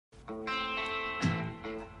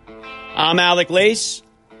I'm Alec Lace.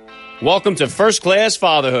 Welcome to First Class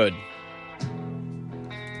Fatherhood.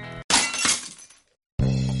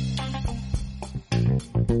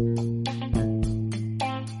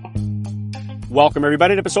 Welcome,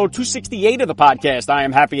 everybody, to episode 268 of the podcast. I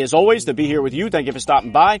am happy, as always, to be here with you. Thank you for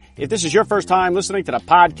stopping by. If this is your first time listening to the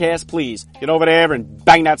podcast, please get over there and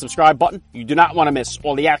bang that subscribe button. You do not want to miss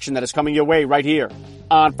all the action that is coming your way right here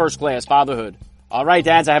on First Class Fatherhood. All right,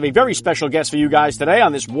 dads, I have a very special guest for you guys today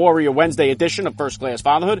on this Warrior Wednesday edition of First Class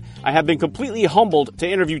Fatherhood. I have been completely humbled to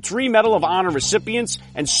interview 3 Medal of Honor recipients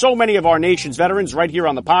and so many of our nation's veterans right here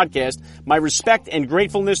on the podcast. My respect and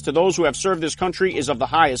gratefulness to those who have served this country is of the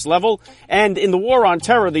highest level. And in the war on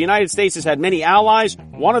terror, the United States has had many allies.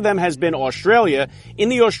 One of them has been Australia. In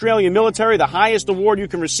the Australian military, the highest award you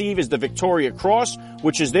can receive is the Victoria Cross,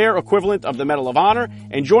 which is their equivalent of the Medal of Honor.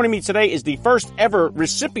 And joining me today is the first ever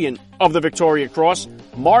recipient of the Victoria Cross,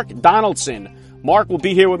 Mark Donaldson. Mark will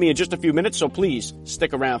be here with me in just a few minutes, so please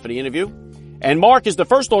stick around for the interview. And Mark is the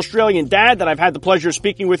first Australian dad that I've had the pleasure of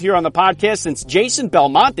speaking with here on the podcast since Jason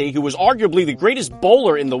Belmonte, who was arguably the greatest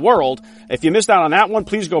bowler in the world. If you missed out on that one,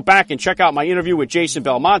 please go back and check out my interview with Jason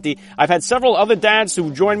Belmonte. I've had several other dads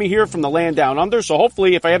who join me here from the land down under, so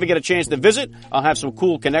hopefully if I ever get a chance to visit, I'll have some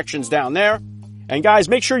cool connections down there. And guys,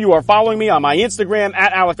 make sure you are following me on my Instagram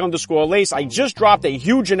at Alec_Lace. I just dropped a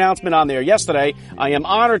huge announcement on there yesterday. I am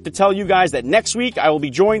honored to tell you guys that next week I will be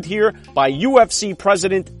joined here by UFC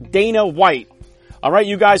President Dana White. All right,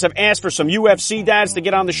 you guys have asked for some UFC dads to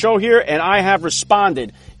get on the show here, and I have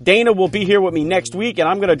responded. Dana will be here with me next week, and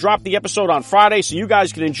I'm going to drop the episode on Friday so you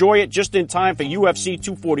guys can enjoy it just in time for UFC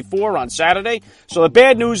 244 on Saturday. So the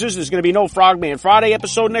bad news is there's going to be no Frogman Friday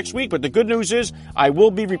episode next week, but the good news is I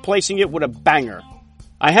will be replacing it with a banger.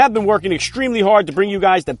 I have been working extremely hard to bring you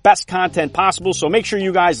guys the best content possible, so make sure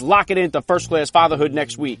you guys lock it into First Class Fatherhood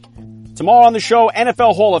next week. Tomorrow on the show,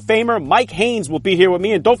 NFL Hall of Famer Mike Haynes will be here with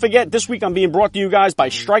me. And don't forget, this week I'm being brought to you guys by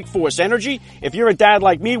Strikeforce Energy. If you're a dad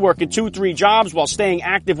like me working 2-3 jobs while staying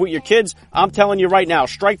active with your kids, I'm telling you right now,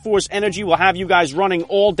 Strikeforce Energy will have you guys running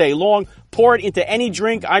all day long. Pour it into any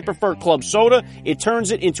drink. I prefer club soda. It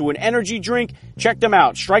turns it into an energy drink. Check them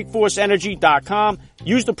out, StrikeForceEnergy.com.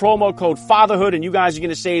 Use the promo code FATHERHOOD and you guys are going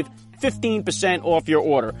to save 15% off your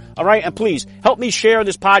order. All right, and please help me share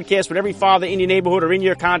this podcast with every father in your neighborhood or in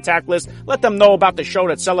your contact list. Let them know about the show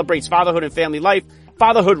that celebrates fatherhood and family life.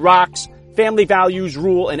 Fatherhood rocks. Family values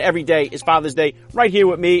rule, and every day is Father's Day right here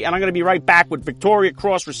with me. And I'm going to be right back with Victoria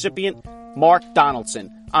Cross recipient Mark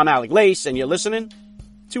Donaldson. I'm Alec Lace, and you're listening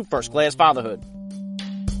to First Class Fatherhood.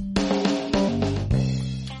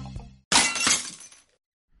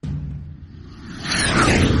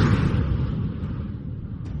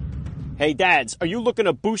 Hey dads, are you looking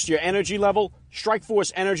to boost your energy level?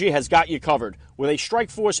 Strikeforce Energy has got you covered. With a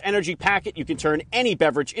Strikeforce Energy packet, you can turn any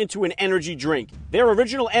beverage into an energy drink. Their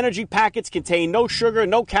original energy packets contain no sugar,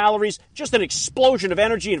 no calories, just an explosion of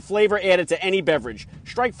energy and flavor added to any beverage.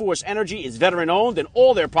 Strikeforce Energy is veteran-owned, and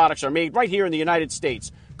all their products are made right here in the United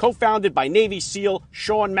States. Co-founded by Navy SEAL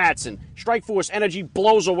Sean Matson, Strikeforce Energy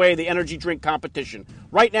blows away the energy drink competition.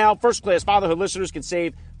 Right now, First Class Fatherhood listeners can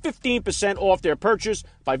save 15% off their purchase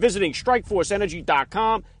by visiting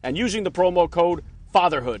StrikeForceEnergy.com and using the promo code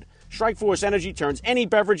FATHERHOOD. Strikeforce Energy turns any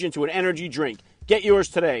beverage into an energy drink. Get yours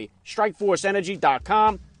today.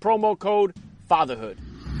 StrikeForceEnergy.com, promo code FATHERHOOD.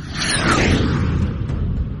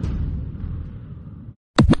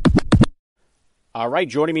 All right,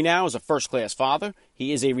 joining me now is a first-class father.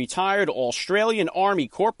 He is a retired Australian Army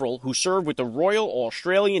corporal who served with the Royal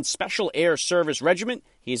Australian Special Air Service Regiment.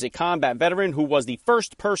 He is a combat veteran who was the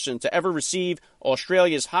first person to ever receive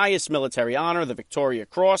Australia's highest military honor, the Victoria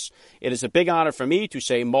Cross. It is a big honor for me to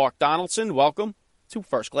say, Mark Donaldson, welcome to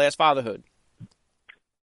First Class Fatherhood.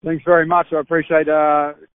 Thanks very much. I appreciate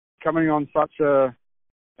coming on such a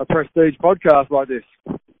prestige podcast like this.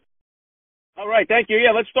 All right, thank you.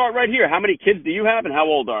 Yeah, let's start right here. How many kids do you have, and how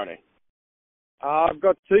old are they? I've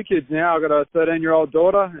got 2 kids now. I've got a 13-year-old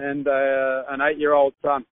daughter and an 8-year-old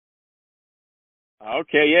son.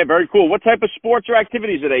 Okay, yeah, very cool. What type of sports or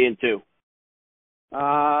activities are they into?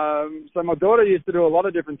 So my daughter used to do a lot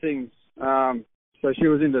of different things. So she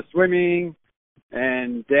was into swimming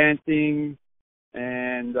and dancing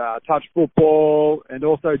and touch football and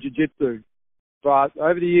also jiu-jitsu. But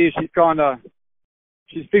over the years,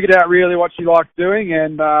 she's figured out really what she likes doing,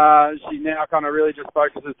 and she now kind of really just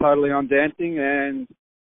focuses totally on dancing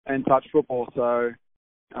and touch football. So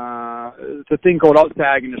it's a thing called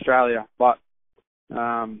OzTag in Australia, but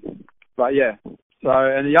yeah. So,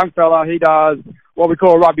 and the young fella, he does what we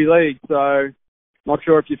call rugby league. So, not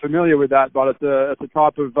sure if you're familiar with that, but it's a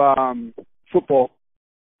type of football,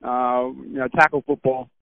 tackle football.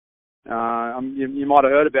 You might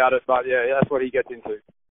have heard about it, but yeah, that's what he gets into.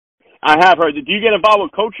 I have heard. Do you get involved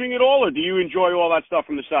with coaching at all, or do you enjoy all that stuff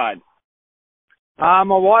from the side? My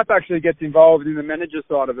wife actually gets involved in the manager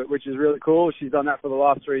side of it, which is really cool. She's done that for the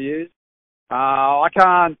last 3 years. I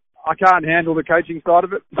can't handle the coaching side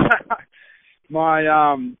of it.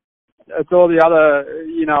 It's all the other,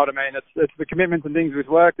 you know what I mean. It's the commitments and things with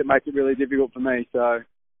work that makes it really difficult for me. So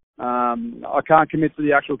I can't commit to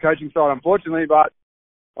the actual coaching side, unfortunately, but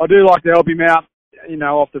I do like to help him out, you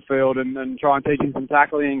know, off the field and try and teach him some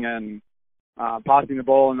tackling and passing the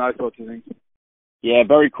ball and those sorts of things. Yeah,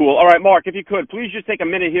 very cool. All right, Mark, if you could, please just take a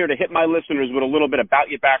minute here to hit my listeners with a little bit about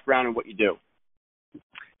your background and what you do.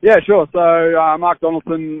 Yeah, sure. So Mark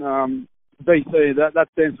Donaldson, VC, that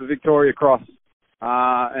stands for Victoria Cross.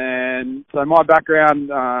 And so my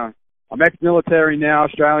background, I'm ex-military now,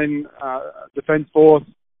 Australian Defence Force,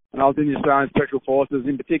 and I was in the Australian Special Forces,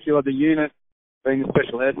 in particular the unit being the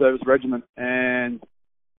Special Air Service Regiment. And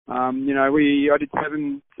you know, I did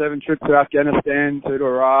seven trips to Afghanistan, two to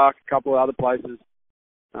Iraq, a couple of other places,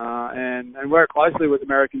 and worked closely with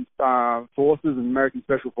American forces and American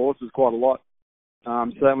Special Forces quite a lot.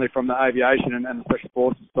 Certainly from the aviation and the Special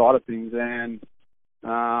Forces side of things. And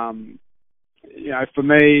you know, for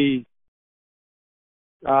me,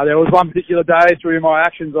 there was one particular day through my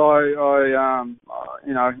actions, I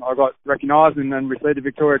got recognised and received the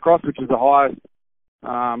Victoria Cross, which is the highest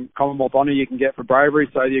Commonwealth honour you can get for bravery.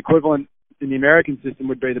 So the equivalent in the American system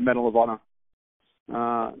would be the Medal of Honour.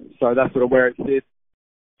 So that's sort of where it sits.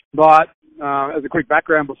 But as a quick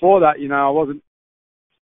background before that, you know, I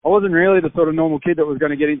wasn't really the sort of normal kid that was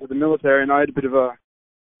going to get into the military, and I had a bit of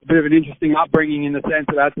an interesting upbringing in the sense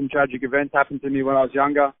that I had some tragic events happen to me when I was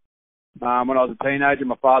younger. When I was a teenager,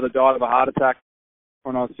 my father died of a heart attack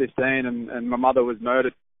when I was 15, and my mother was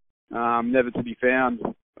murdered, never to be found,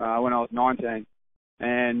 when I was 19.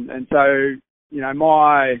 And so, you know,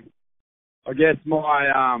 my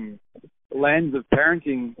lens of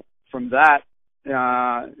parenting from that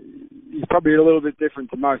is probably a little bit different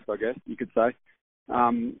to most, I guess you could say.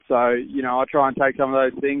 So, you know, I try and take some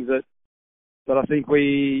of those things that I think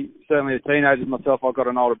we, certainly as teenagers, myself, I've got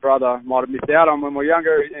an older brother, might have missed out on when we were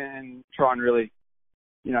younger, and try and really,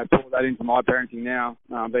 you know, pull that into my parenting now,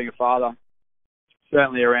 being a father.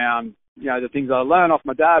 Certainly around, you know, the things I learned off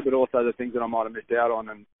my dad, but also the things that I might have missed out on,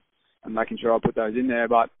 and making sure I put those in there.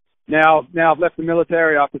 But now I've left the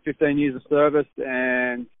military after 15 years of service,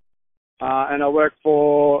 and I work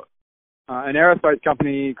for an aerospace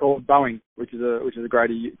company called Boeing, which is a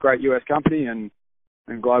great US company and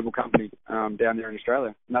global company down there in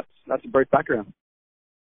Australia. And that's a brief background.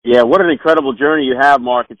 Yeah, what an incredible journey you have,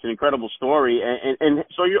 Mark. It's an incredible story. And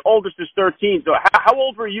so your oldest is 13. So how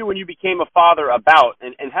old were you when you became a father about?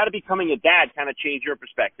 And how did becoming a dad kind of change your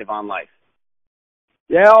perspective on life?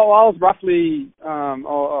 Yeah, I was roughly,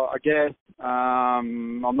 I guess,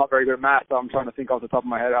 I'm not very good at math, so I'm trying to think off the top of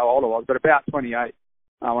my head how old I was, but about 28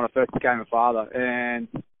 when I first became a father. And,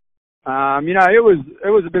 you know, it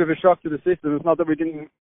was a bit of a shock to the system. It's not that we didn't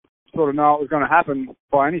sort of know it was going to happen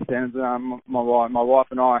by any standards. My wife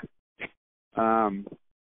and I,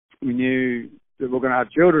 we knew that we were going to have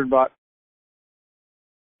children, but,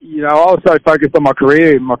 you know, I was so focused on my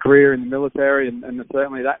career in the military, and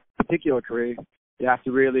certainly that particular career, you have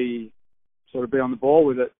to really sort of be on the ball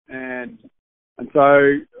with it. And so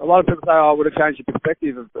a lot of people say, oh, would it change your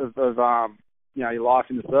perspective of you know, your life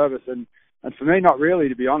in the service? And for me, not really,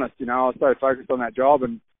 to be honest. You know, I was so focused on that job,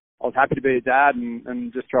 and I was happy to be a dad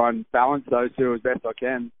and just try and balance those two as best I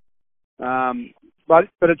can. But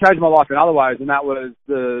it changed my life in other ways, and that was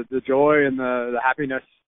the joy and the happiness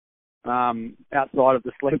outside of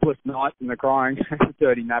the sleepless nights and the crying,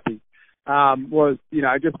 dirty nappy, was, you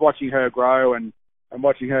know, just watching her grow and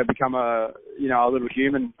watching her become a little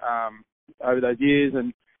human over those years.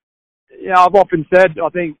 And, you know, I've often said, I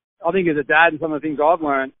think as a dad and some of the things I've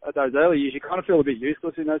learned at those early years, you kind of feel a bit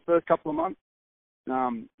useless in those first couple of months,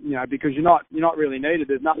 you know, because you're not really needed.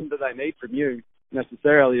 There's nothing that they need from you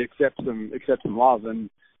necessarily except some love. And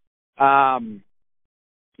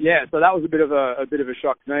yeah, so that was a bit of a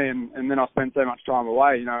shock to me. And then I spent so much time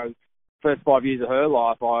away. You know, first 5 years of her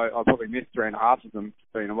life, I probably missed 3.5 of them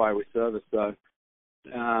being away with service. So,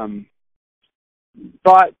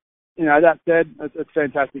 but you know, that said, it's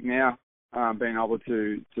fantastic now being able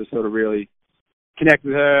to sort of really connect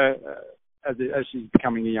with her as she's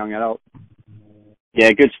becoming a young adult.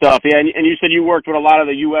 Yeah, good stuff. Yeah, and you said you worked with a lot of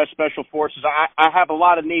the U.S. Special Forces. I have a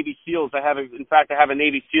lot of Navy SEALs. I have a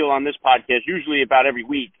Navy SEAL on this podcast, usually about every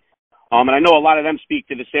week. And I know a lot of them speak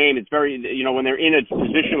to the same. It's very, you know, when they're in a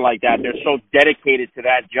position like that, they're so dedicated to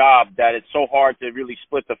that job that it's so hard to really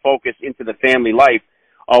split the focus into the family life.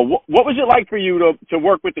 What was it like for you to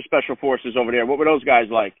work with the Special Forces over there? What were those guys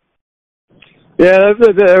like? Yeah,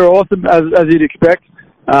 they're awesome, as you'd expect.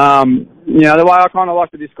 The way I kind of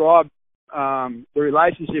like to describe the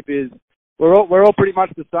relationship is we're all pretty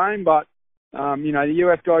much the same, but the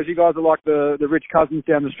US guys, you guys are like the rich cousins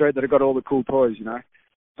down the street that have got all the cool toys,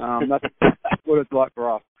 that's what it's like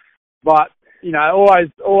for us. But always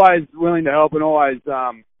willing to help and always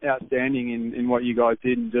outstanding in what you guys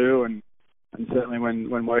did and do, and certainly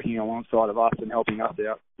when working alongside of us and helping us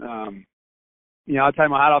out. I take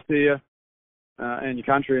my hat off to you and your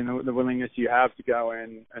country and the willingness you have to go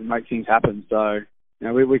and make things happen. So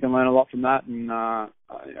we can learn a lot from that, and I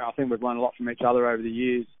think we've learned a lot from each other over the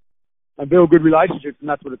years and build good relationships, and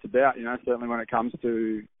that's what it's about. Certainly when it comes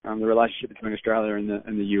to the relationship between Australia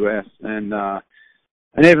and the US, and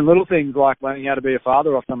even little things like learning how to be a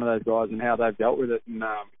father off some of those guys and how they've dealt with it. And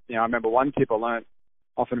I remember one tip I learned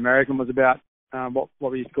off an American was about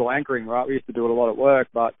what we used to call anchoring. Right, we used to do it a lot at work,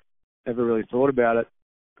 but never really thought about it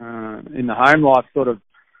in the home life sort of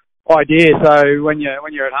idea. So when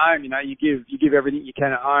you're at home, you give everything you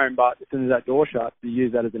can at home, but as soon as that door shuts, you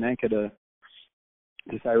use that as an anchor to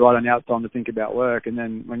say, right, now it's time to think about work. And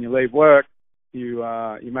then when you leave work, you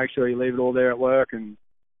make sure you leave it all there at work, and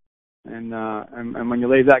when you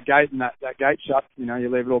leave that gate and that gate shuts, you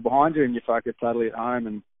leave it all behind you and you focus totally at home.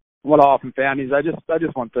 And what I often found is they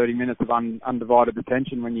just want 30 minutes of undivided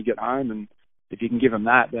attention when you get home, and if you can give them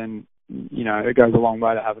that, then it goes a long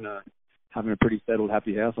way to having a pretty settled,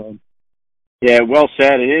 happy household. Yeah, well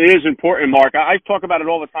said. And it is important, Mark. I talk about it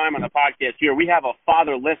all the time on the podcast here. We have a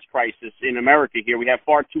fatherless crisis in America here. We have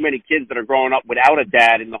far too many kids that are growing up without a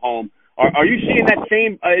dad in the home. Are you seeing that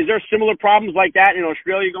same, is there similar problems like that in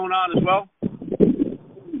Australia going on as well?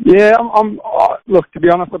 Yeah, look, to be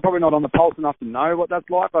honest, I'm probably not on the pulse enough to know what that's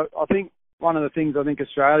like. I think one of the things I think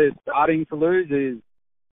Australia is starting to lose is,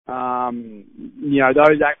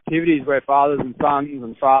 those activities where fathers and sons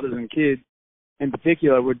and fathers and kids in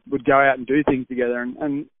particular would go out and do things together.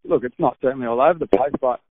 And look, it's not certainly all over the place,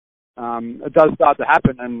 but it does start to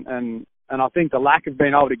happen. And I think the lack of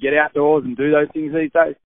being able to get outdoors and do those things these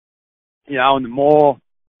days, and the more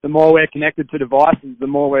we're connected to devices, the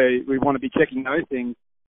more we want to be checking those things.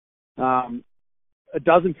 It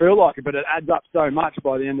doesn't feel like it, but it adds up so much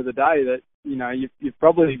by the end of the day that, you've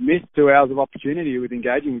probably missed 2 hours of opportunity with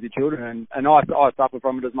engaging with your children. And I suffer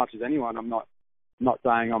from it as much as anyone. I'm not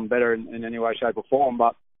saying I'm better in any way, shape or form,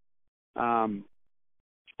 but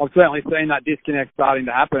I've certainly seen that disconnect starting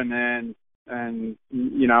to happen. And I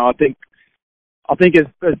think as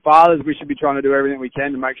fathers, we should be trying to do everything we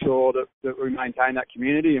can to make sure that we maintain that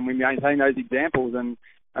community and we maintain those examples. And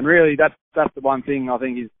really, that's the one thing I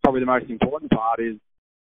think is probably the most important part is,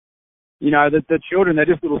 the children, they're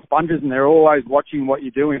just little sponges and they're always watching what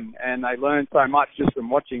you're doing, and they learn so much just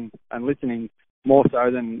from watching and listening more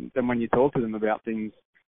so than when you talk to them about things,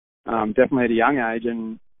 definitely at a young age.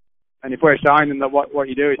 And if we're showing them that what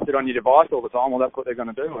you do is sit on your device all the time, well, that's what they're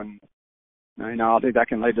going to do. And I think that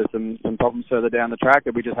can lead to some problems further down the track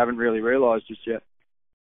that we just haven't really realised just yet.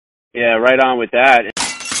 Yeah, right on with that.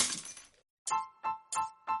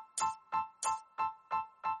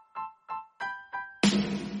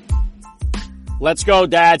 Let's go,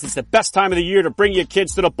 dads. It's the best time of the year to bring your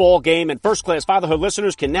kids to the ball game, and First Class Fatherhood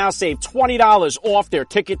listeners can now save $20 off their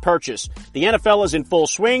ticket purchase. The NFL is in full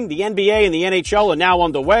swing. The NBA and the NHL are now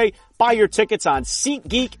underway. Buy your tickets on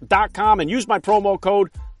SeatGeek.com and use my promo code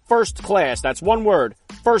First Class. That's one word,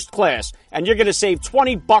 First Class. And you're going to save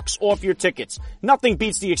 $20 off your tickets. Nothing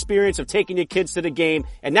beats the experience of taking your kids to the game.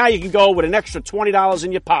 And now you can go with an extra $20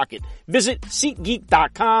 in your pocket. Visit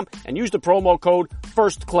SeatGeek.com and use the promo code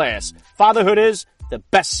First Class. Fatherhood is the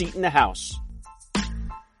best seat in the house.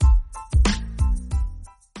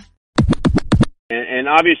 And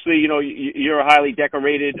obviously, you're a highly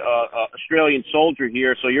decorated Australian soldier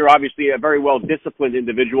here, so you're obviously a very well-disciplined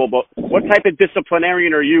individual. But what type of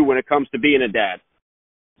disciplinarian are you when it comes to being a dad?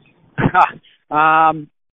 Yeah,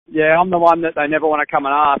 I'm the one that they never want to come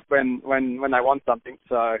and ask when they want something.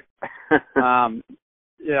 So,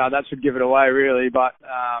 yeah, that should give it away, really. But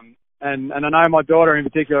and I know my daughter in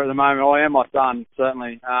particular at the moment, and my son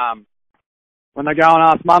certainly, when they go and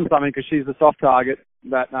ask mum something because she's the soft target,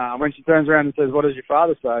 that when she turns around and says, "What does your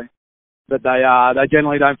father say?" that they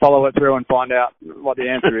generally don't follow it through and find out what the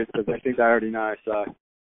answer is because they think they already know. So,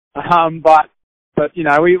 but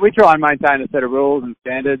we try and maintain a set of rules and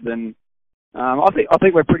standards, and I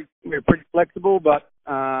think we're pretty flexible, but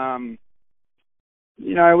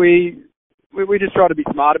we just try to be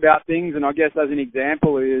smart about things. And I guess as an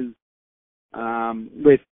example is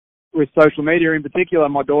with social media in particular,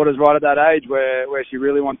 my daughter's right at that age where she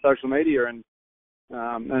really wants social media, and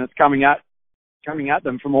and it's coming at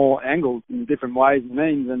them from all angles in different ways and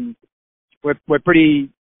means. And we're pretty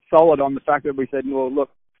solid on the fact that we said, well, look,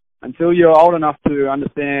 until you're old enough to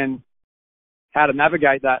understand how to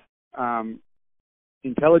navigate that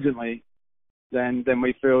intelligently, then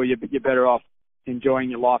we feel you're better off enjoying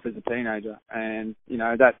your life as a teenager. And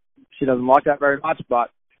that she doesn't like that very much, but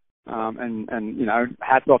and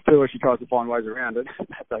hats off to her. She tries to find ways around it.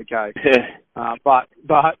 That's okay. But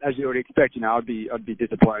as you would expect, I'd be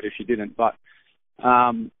disappointed if she didn't. But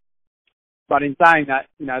in saying that,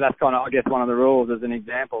 that's kind of, I guess, one of the rules as an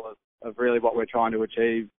example of really what we're trying to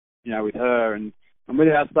achieve, with her. And with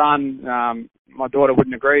our son, my daughter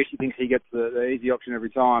wouldn't agree. She thinks he gets the easy option every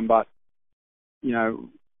time. But,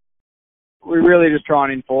 we really just try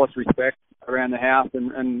and enforce respect around the house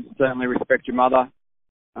and certainly respect your mother,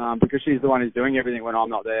 because she's the one who's doing everything when I'm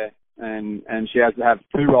not there. And she has to have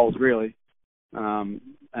two roles, really. And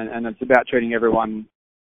it's about treating everyone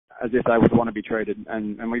as if they would want to be treated.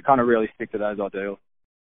 And we kind of really stick to those ideals.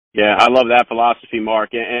 Yeah, I love that philosophy, Mark.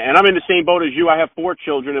 And I'm in the same boat as you. I have 4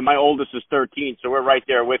 children, and my oldest is 13, so we're right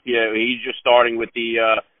there with you. He's just starting with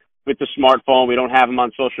the smartphone. We don't have him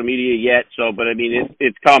on social media yet, but I mean,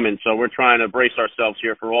 it's coming. So we're trying to brace ourselves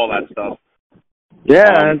here for all that stuff.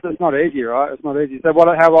 Yeah, it's not easy, right? It's not easy. So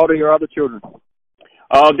how old are your other children?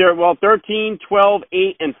 They're 13, 12,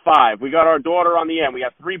 8, and 5. We got our daughter on the end. We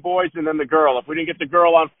got 3 boys and then the girl. If we didn't get the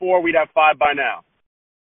girl on 4, we'd have 5 by now.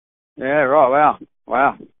 Yeah, right.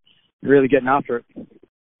 Wow. You're really getting after it.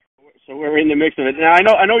 So we're in the mix of it. Now,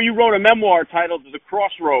 I know you wrote a memoir titled The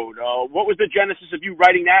Crossroad. What was the genesis of you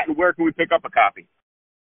writing that, and where can we pick up a copy?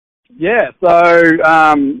 Yeah, so,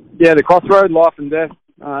 The Crossroad, Life and Death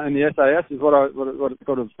in the SAS is what it's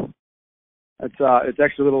sort of, it's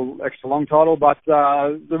actually a little extra long title, but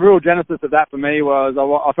the real genesis of that for me was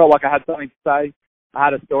I felt like I had something to say. I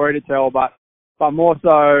had a story to tell, but more so,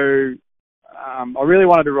 I really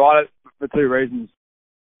wanted to write it for 2 reasons.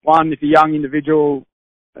 One, if a young individual,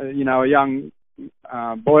 a young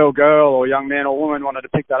boy or girl or young man or woman wanted to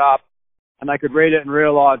pick that up and they could read it and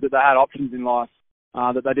realise that they had options in life,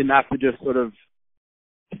 that they didn't have to just sort of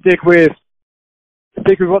stick with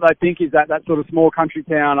what they think is that sort of small country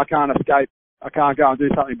town, I can't escape, I can't go and do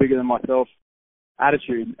something bigger than myself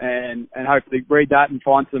attitude, and hopefully read that and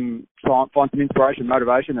find some inspiration,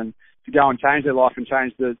 motivation, and to go and change their life and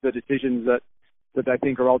change the decisions that they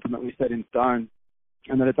think are ultimately set in stone,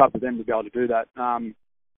 and then it's up to them to be able to do that.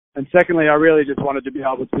 And secondly, I really just wanted to be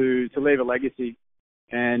able to leave a legacy,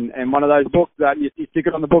 and one of those books that you stick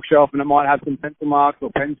it on the bookshelf and it might have some pencil marks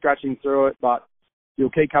or pen scratching through it, but you'll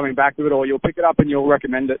keep coming back to it, or you'll pick it up and you'll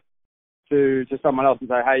recommend it to someone else and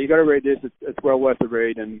say, hey, you got to read this. It's well worth the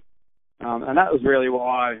read. And that was really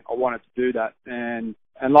why I wanted to do that. And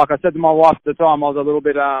like I said to my wife at the time, I was a little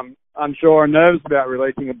bit unsure and nervous about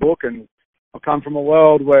releasing a book. And I come from a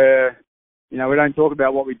world where, we don't talk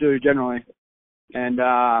about what we do generally. And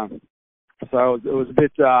so it was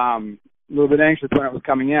a little bit anxious when it was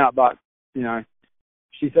coming out. But,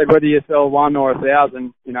 she said, whether you sell 1 or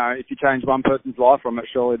 1,000, if you change one person's life from it,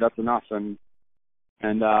 surely that's enough. And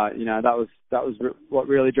that was what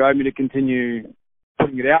really drove me to continue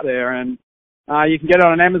putting it out there. And you can get it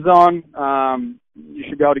on Amazon. You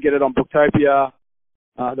should be able to get it on Booktopia,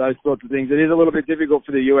 those sorts of things. It is a little bit difficult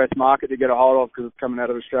for the US market to get a hold of because it's coming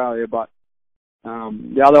out of Australia. But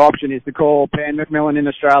the other option is to call Pan Macmillan in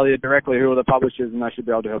Australia directly, who are the publishers, and they should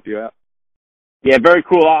be able to help you out. Yeah, very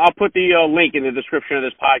cool. I'll put the link in the description of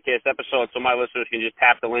this podcast episode so my listeners can just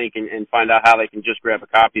tap the link and find out how they can just grab a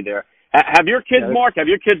copy there. Have your kids, Mark, have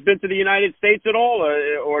your kids been to the United States at all,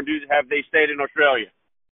 or have they stayed in Australia?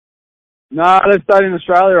 No, they've stayed in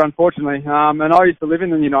Australia, unfortunately. And I used to live in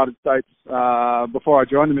the United States before I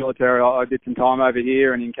joined the military. I did some time over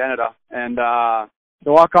here and in Canada. And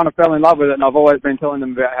so I kind of fell in love with it, and I've always been telling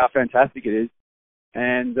them about how fantastic it is.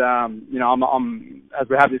 And, I'm as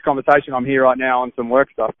we have this conversation, I'm here right now on some work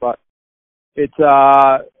stuff, but it's,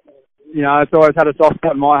 it's always had a soft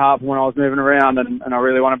spot in my heart when I was moving around, and I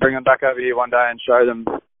really want to bring them back over here one day and show them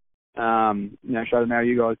how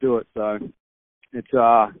you guys do it. So it's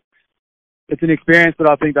an experience that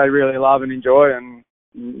I think they really love and enjoy, and,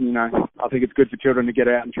 I think it's good for children to get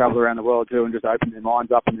out and travel around the world too and just open their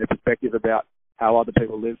minds up and their perspective about how other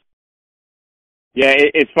people live. Yeah,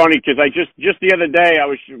 it's funny because I just the other day I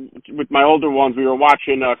was with my older ones. We were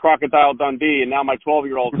watching Crocodile Dundee, and now my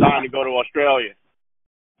 12-year-old's dying to go to Australia.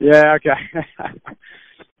 Yeah, okay.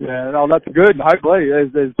 Yeah, no, that's good. Hopefully,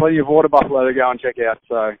 there's plenty of water buffalo to go and check out.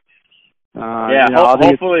 So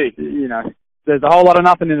hopefully, there's a whole lot of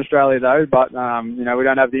nothing in Australia though. But we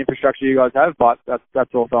don't have the infrastructure you guys have. But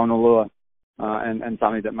that's also an allure. and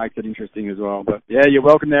something that makes it interesting as well. But yeah, you're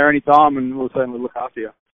welcome there anytime, and we'll certainly look after you.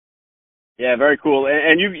 Yeah, very cool.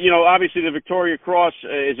 And you know, obviously the Victoria Cross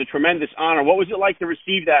is a tremendous honor. What was it like to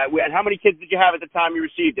receive that? And how many kids did you have at the time you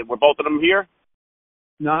received it? Were both of them here?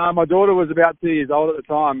 No, my daughter was about 2 years old at the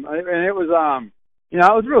time, and it was, you know,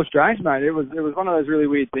 it was real strange, mate. It was one of those really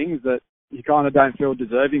weird things that you kind of don't feel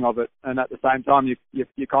deserving of it, and at the same time,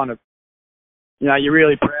 you kind of, you know, you're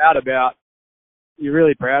really proud about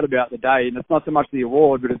the day, and it's not so much the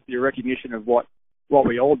award, but it's the recognition of what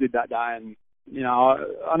we all did that day. And you know,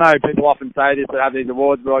 I know people often say this, that have these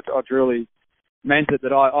awards, but I truly meant it,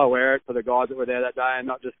 that I wear it for the guys that were there that day, and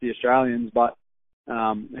not just the Australians, but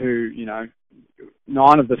who, you know,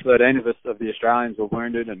 9 of the 13 of us of the Australians were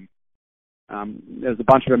wounded, and there's a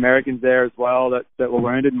bunch of Americans there as well that were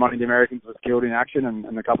wounded, and one of the Americans was killed in action,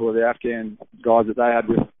 and a couple of the Afghan guys that they had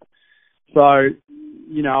with them. So,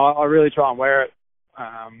 you know, I really try and wear it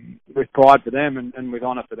with pride for them and with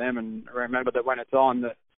honour for them, and remember that when it's on,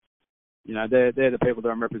 that, you know, they're the people that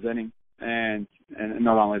I'm representing, and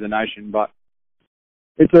not only the nation, but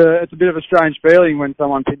it's a bit of a strange feeling when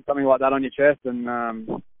someone pins something like that on your chest, and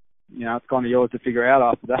you know, it's kind of yours to figure out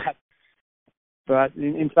after that. But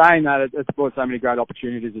in saying that, it's brought so many great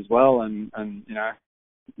opportunities as well, and you know,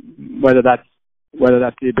 whether that's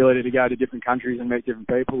the ability to go to different countries and meet different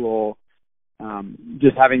people, or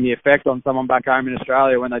just having the effect on someone back home in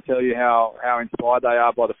Australia when they tell you how inspired they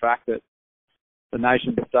are by the fact that the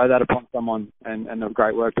nation bestow that upon someone, and the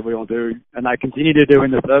great work that we all do, and they continue to do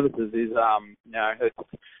in the services, is, you know,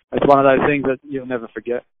 it's one of those things that you'll never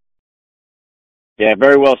forget. Yeah,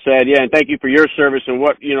 very well said. Yeah, and thank you for your service and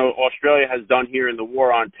what, you know, Australia has done here in the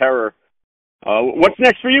war on terror. What's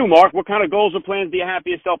next for you, Mark? What kind of goals or plans do you have for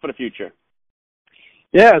yourself for the future?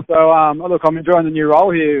 Yeah, so look, I'm enjoying the new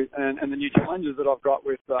role here and the new challenges that I've got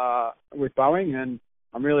with Boeing, and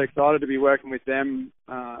I'm really excited to be working with them,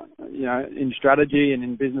 you know, in strategy and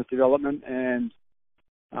in business development, and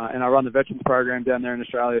I run the Veterans Program down there in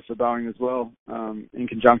Australia for Boeing as well, in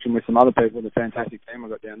conjunction with some other people, the fantastic team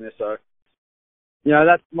I've got down there. So, you know,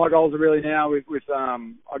 that's my goals are really now with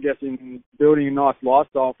I guess, in building a nice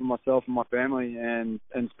lifestyle for myself and my family, and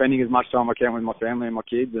spending as much time I can with my family and my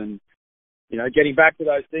kids, and, you know, getting back to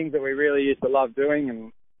those things that we really used to love doing,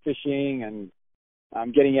 and fishing,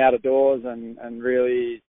 and getting out of doors, and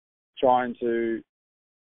really trying to,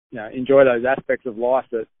 you know, enjoy those aspects of life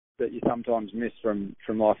that you sometimes miss from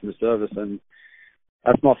life in the service. And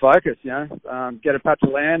that's my focus, you know, get a patch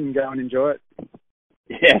of land and go and enjoy it.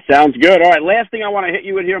 Yeah, sounds good. All right, last thing I want to hit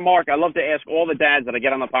you with here, Mark. I love to ask all the dads that I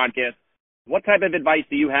get on the podcast, what type of advice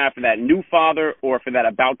do you have for that new father or for that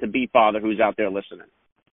about-to-be father who's out there listening?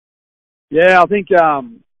 Yeah, I think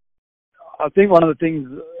one of the things,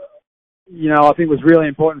 you know, I think was really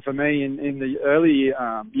important for me in the early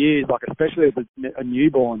years, like especially as a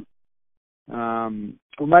newborn.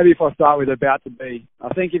 Well, maybe if I start with about to be,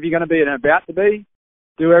 I think if you're going to be an about to be,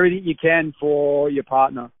 do everything you can for your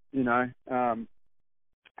partner. You know,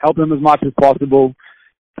 help them as much as possible.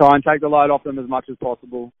 Try and take the load off them as much as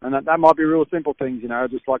possible, and that might be real simple things. You know,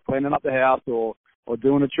 just like cleaning up the house or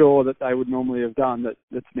doing a chore that they would normally have done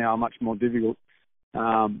that's now much more difficult.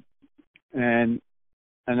 And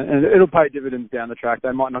it'll pay dividends down the track.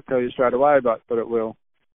 They might not tell you straight away, but it will.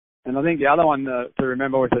 And I think the other one to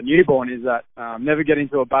remember with a newborn is that never get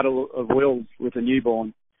into a battle of wills with a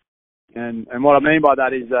newborn. And what I mean by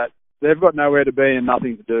that is that they've got nowhere to be and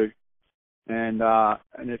nothing to do. And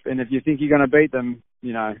if you think you're going to beat them,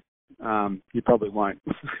 you know, you probably won't,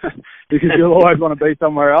 because you'll always want to be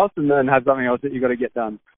somewhere else and then have something else that you've got to get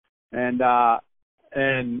done. And I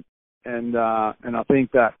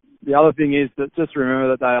think that the other thing is that just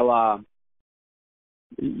remember that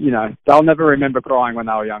they'll never remember crying when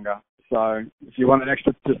they were younger. So if you want an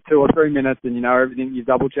extra just 2 or 3 minutes and you know everything, you've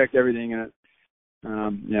double checked everything, and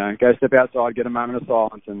you know, go step outside, get a moment of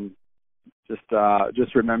silence, and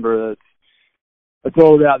just remember that it's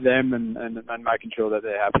all about them and making sure that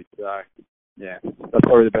they're happy. So yeah, that's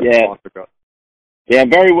probably the best advice I've got. Yeah,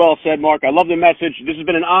 very well said, Mark. I love the message. This has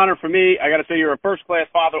been an honor for me. I got to say, you're a first-class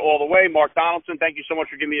father all the way. Mark Donaldson, thank you so much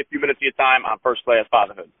for giving me a few minutes of your time on First-Class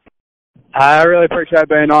Fatherhood. I really appreciate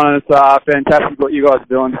being on, and it's fantastic what you guys are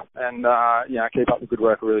doing. And, yeah, keep up the good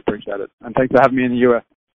work. I really appreciate it. And thanks for having me in the US.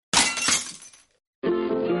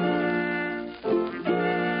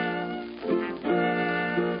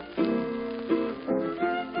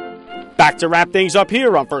 Back to wrap things up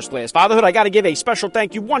here on First Class Fatherhood. I got to give a special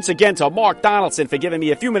thank you once again to Mark Donaldson for giving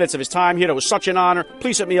me a few minutes of his time here. It was such an honor.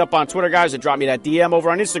 Please hit me up on Twitter, guys, and drop me that DM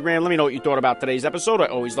over on Instagram. Let me know what you thought about today's episode. I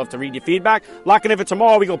always love to read your feedback. Locking in for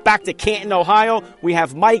tomorrow, we go back to Canton, Ohio. We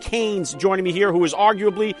have Mike Haynes joining me here, who is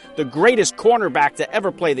arguably the greatest cornerback to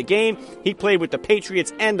ever play the game. He played with the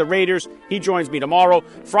Patriots and the Raiders. He joins me tomorrow.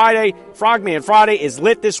 Friday, Frogman Friday is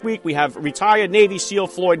lit this week. We have retired Navy SEAL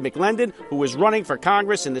Floyd McLendon, who is running for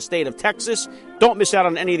Congress in the state of Texas. Don't miss out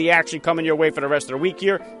on any of the action coming your way for the rest of the week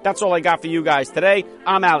here. That's all I got for you guys today.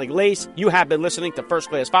 I'm Alec Lace. You have been listening to First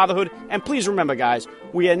Class Fatherhood. And please remember, guys,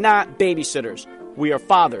 we are not babysitters. We are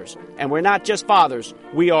fathers. And we're not just fathers.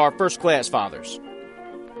 We are first-class fathers.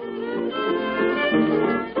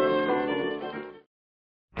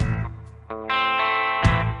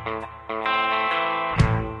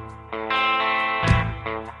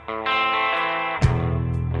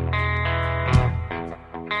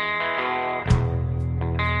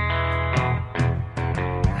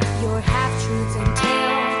 Your half-truths and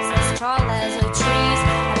tales as tall as a trees,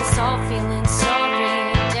 and it's all feeling so